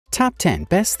Top 10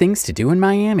 Best Things to Do in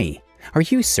Miami. Are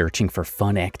you searching for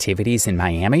fun activities in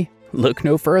Miami? Look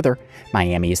no further.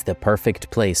 Miami is the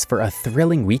perfect place for a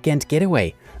thrilling weekend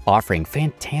getaway, offering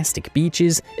fantastic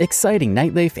beaches, exciting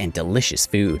nightlife, and delicious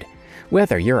food.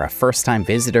 Whether you're a first-time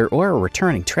visitor or a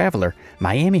returning traveler,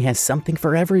 Miami has something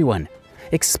for everyone.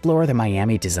 Explore the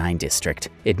Miami Design District,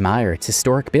 admire its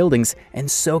historic buildings,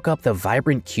 and soak up the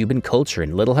vibrant Cuban culture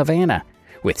in Little Havana.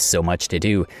 With so much to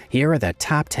do, here are the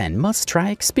top 10 must-try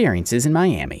experiences in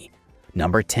Miami.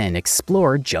 Number 10.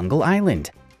 Explore Jungle Island.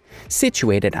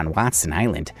 Situated on Watson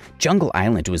Island, Jungle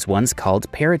Island was once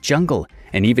called Parrot Jungle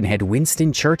and even had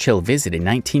Winston Churchill visit in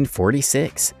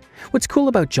 1946. What's cool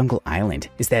about Jungle Island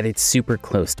is that it's super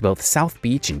close to both South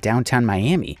Beach and downtown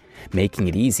Miami, making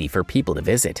it easy for people to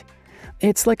visit.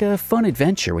 It's like a fun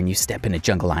adventure when you step into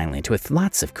Jungle Island with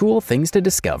lots of cool things to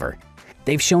discover.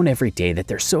 They've shown every day that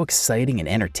they're so exciting and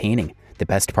entertaining, the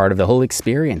best part of the whole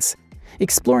experience.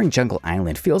 Exploring Jungle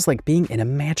Island feels like being in a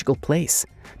magical place.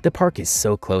 The park is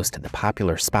so close to the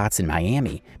popular spots in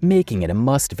Miami, making it a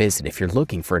must-visit if you're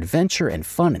looking for adventure and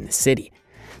fun in the city.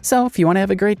 So if you want to have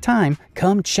a great time,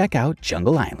 come check out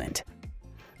Jungle Island.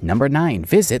 Number 9.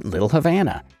 Visit Little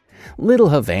Havana. Little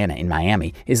Havana in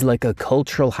Miami is like a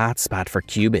cultural hotspot for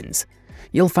Cubans.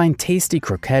 You'll find tasty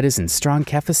croquetas and strong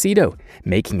cafecito,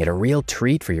 making it a real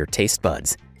treat for your taste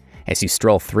buds. As you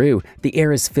stroll through, the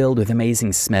air is filled with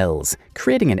amazing smells,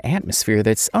 creating an atmosphere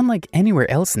that's unlike anywhere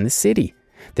else in the city.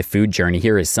 The food journey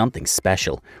here is something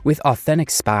special, with authentic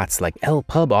spots like El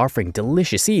Pub offering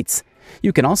delicious eats.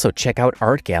 You can also check out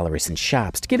art galleries and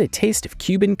shops to get a taste of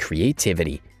Cuban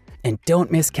creativity. And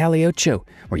don't miss Calle Ocho,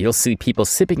 where you'll see people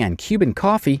sipping on Cuban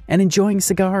coffee and enjoying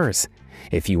cigars.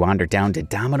 If you wander down to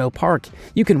Domino Park,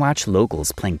 you can watch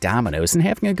locals playing dominoes and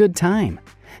having a good time.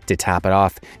 To top it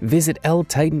off, visit El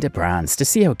Titan de Bronze to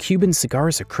see how Cuban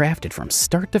cigars are crafted from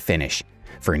start to finish.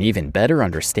 For an even better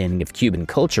understanding of Cuban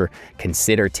culture,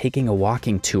 consider taking a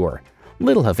walking tour.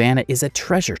 Little Havana is a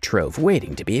treasure trove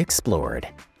waiting to be explored.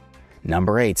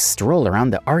 Number 8. Stroll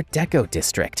around the Art Deco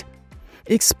district.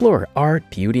 Explore art,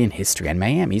 beauty, and history on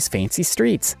Miami's fancy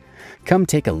streets. Come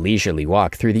take a leisurely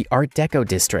walk through the Art Deco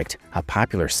district, a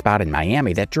popular spot in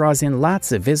Miami that draws in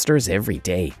lots of visitors every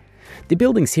day. The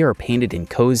buildings here are painted in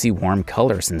cozy, warm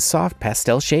colors and soft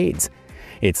pastel shades.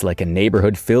 It's like a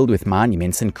neighborhood filled with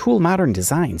monuments and cool modern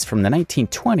designs from the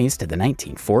 1920s to the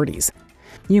 1940s.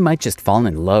 You might just fall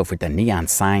in love with the neon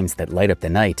signs that light up the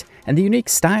night and the unique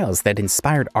styles that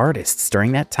inspired artists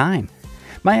during that time.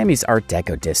 Miami's Art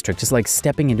Deco district is like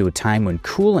stepping into a time when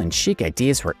cool and chic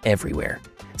ideas were everywhere.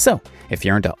 So, if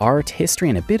you're into art, history,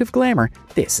 and a bit of glamour,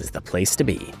 this is the place to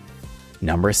be.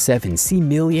 Number 7. See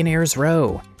Millionaire's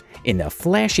Row. In the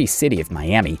flashy city of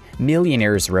Miami,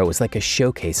 Millionaire's Row is like a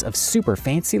showcase of super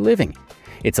fancy living.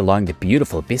 It's along the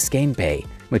beautiful Biscayne Bay,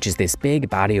 which is this big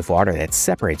body of water that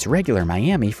separates regular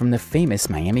Miami from the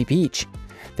famous Miami Beach.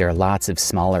 There are lots of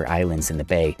smaller islands in the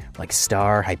bay, like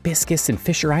Star, Hibiscus, and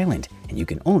Fisher Island, and you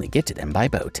can only get to them by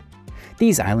boat.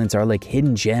 These islands are like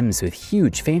hidden gems with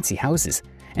huge fancy houses,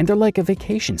 and they're like a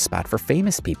vacation spot for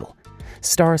famous people.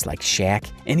 Stars like Shaq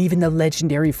and even the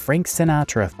legendary Frank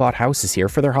Sinatra have bought houses here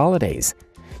for their holidays.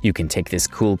 You can take this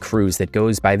cool cruise that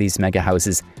goes by these mega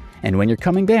houses, and when you're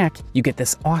coming back, you get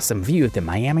this awesome view of the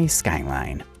Miami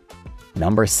skyline.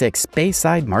 Number 6.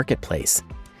 Bayside Marketplace.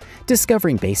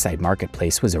 Discovering Bayside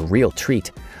Marketplace was a real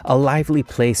treat, a lively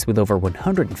place with over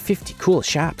 150 cool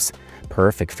shops,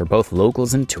 perfect for both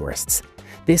locals and tourists.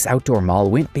 This outdoor mall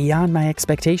went beyond my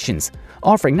expectations,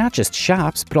 offering not just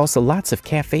shops but also lots of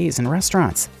cafes and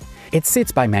restaurants. It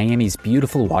sits by Miami's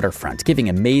beautiful waterfront, giving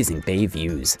amazing bay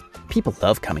views. People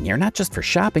love coming here not just for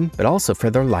shopping but also for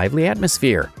their lively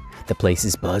atmosphere. The place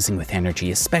is buzzing with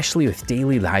energy, especially with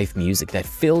daily live music that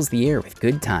fills the air with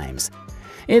good times.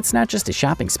 It's not just a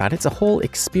shopping spot, it's a whole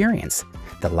experience.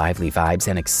 The lively vibes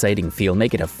and exciting feel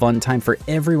make it a fun time for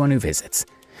everyone who visits.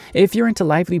 If you're into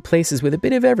lively places with a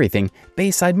bit of everything,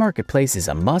 Bayside Marketplace is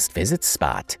a must-visit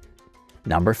spot.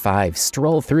 Number 5.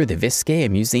 Stroll through the Vizcaya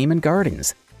Museum and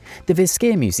Gardens. The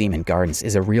Vizcaya Museum and Gardens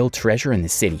is a real treasure in the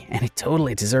city, and it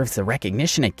totally deserves the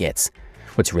recognition it gets.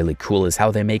 What's really cool is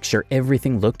how they make sure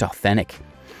everything looked authentic.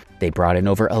 They brought in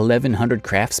over 1,100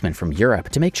 craftsmen from Europe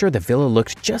to make sure the villa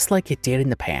looked just like it did in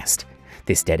the past.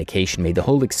 This dedication made the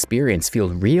whole experience feel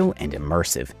real and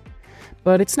immersive.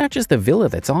 But it's not just the villa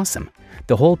that's awesome.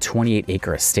 The whole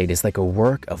 28-acre estate is like a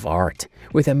work of art,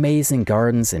 with amazing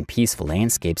gardens and peaceful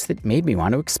landscapes that made me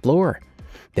want to explore.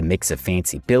 The mix of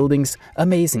fancy buildings,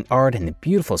 amazing art, and the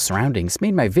beautiful surroundings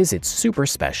made my visit super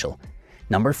special.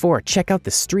 Number 4. Check out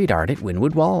the street art at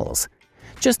Wynwood Walls.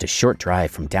 Just a short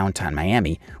drive from downtown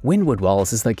Miami, Wynwood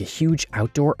Walls is like a huge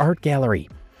outdoor art gallery.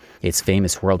 It's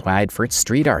famous worldwide for its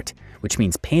street art, which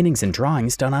means paintings and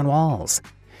drawings done on walls.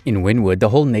 In Wynwood, the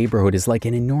whole neighborhood is like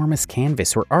an enormous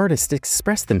canvas where artists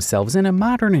express themselves in a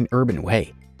modern and urban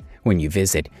way. When you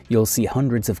visit, you'll see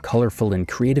hundreds of colorful and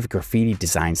creative graffiti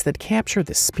designs that capture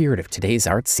the spirit of today's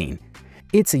art scene.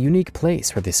 It's a unique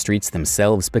place where the streets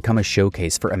themselves become a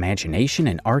showcase for imagination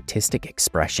and artistic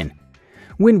expression.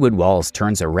 Wynwood Walls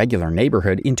turns a regular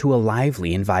neighborhood into a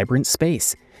lively and vibrant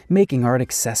space, making art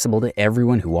accessible to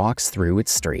everyone who walks through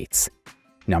its streets.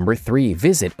 Number 3.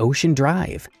 Visit Ocean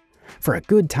Drive. For a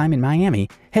good time in Miami,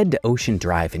 head to Ocean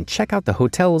Drive and check out the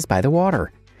hotels by the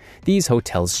water. These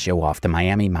hotels show off the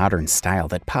Miami modern style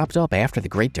that popped up after the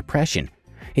Great Depression.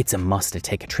 It's a must to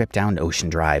take a trip down Ocean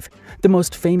Drive, the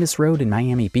most famous road in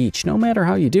Miami Beach, no matter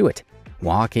how you do it,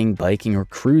 walking, biking, or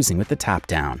cruising with the top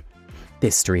down.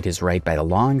 This street is right by the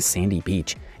long, sandy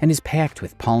beach and is packed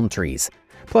with palm trees.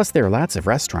 Plus, there are lots of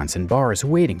restaurants and bars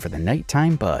waiting for the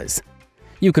nighttime buzz.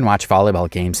 You can watch volleyball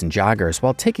games and joggers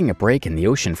while taking a break in the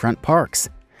oceanfront parks.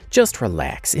 Just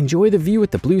relax, enjoy the view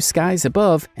with the blue skies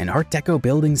above and Art Deco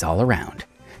buildings all around.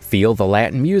 Feel the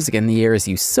Latin music in the air as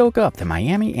you soak up the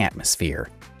Miami atmosphere.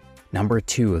 Number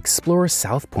 2. Explore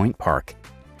South Point Park.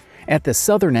 At the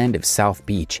southern end of South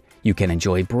Beach, you can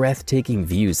enjoy breathtaking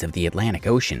views of the Atlantic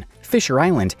Ocean, Fisher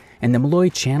Island, and the Malloy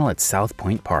Channel at South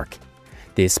Point Park.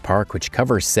 This park, which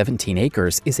covers 17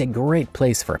 acres, is a great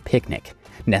place for a picnic,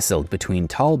 nestled between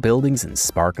tall buildings and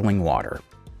sparkling water.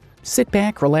 Sit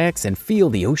back, relax, and feel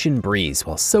the ocean breeze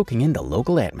while soaking in the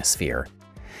local atmosphere.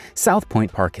 South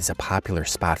Point Park is a popular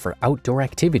spot for outdoor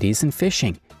activities and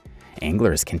fishing.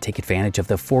 Anglers can take advantage of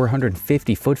the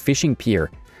 450-foot fishing pier,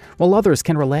 while others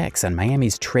can relax on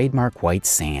Miami's trademark white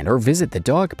sand or visit the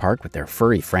dog park with their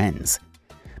furry friends.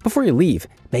 Before you leave,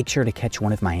 make sure to catch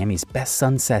one of Miami's best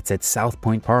sunsets at South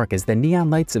Point Park as the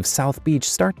neon lights of South Beach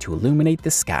start to illuminate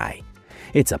the sky.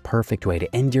 It's a perfect way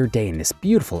to end your day in this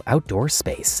beautiful outdoor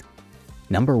space.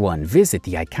 Number 1. Visit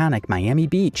the iconic Miami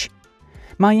Beach.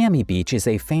 Miami Beach is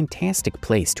a fantastic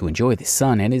place to enjoy the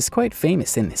sun and is quite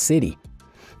famous in the city.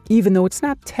 Even though it's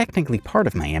not technically part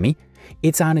of Miami,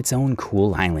 it's on its own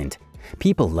cool island.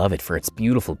 People love it for its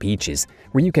beautiful beaches,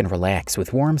 where you can relax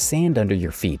with warm sand under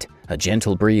your feet, a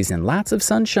gentle breeze, and lots of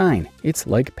sunshine. It's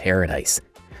like paradise.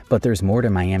 But there's more to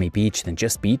Miami Beach than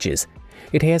just beaches.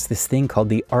 It has this thing called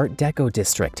the Art Deco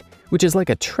District, which is like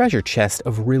a treasure chest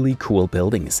of really cool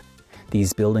buildings.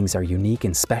 These buildings are unique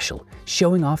and special,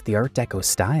 showing off the Art Deco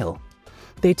style.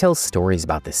 They tell stories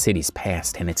about the city's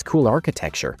past and its cool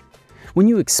architecture. When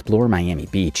you explore Miami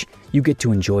Beach, you get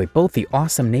to enjoy both the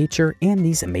awesome nature and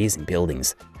these amazing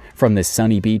buildings. From the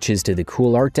sunny beaches to the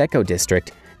cool Art Deco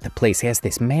district, the place has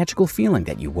this magical feeling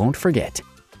that you won't forget.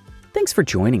 Thanks for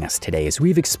joining us today as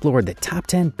we've explored the top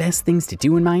 10 best things to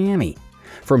do in Miami.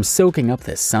 From soaking up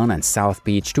the sun on South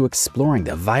Beach to exploring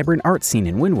the vibrant art scene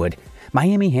in Wynwood,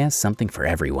 Miami has something for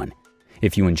everyone.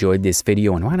 If you enjoyed this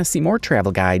video and want to see more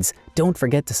travel guides, don't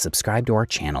forget to subscribe to our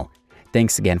channel.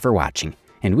 Thanks again for watching,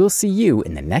 and we'll see you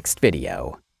in the next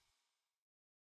video.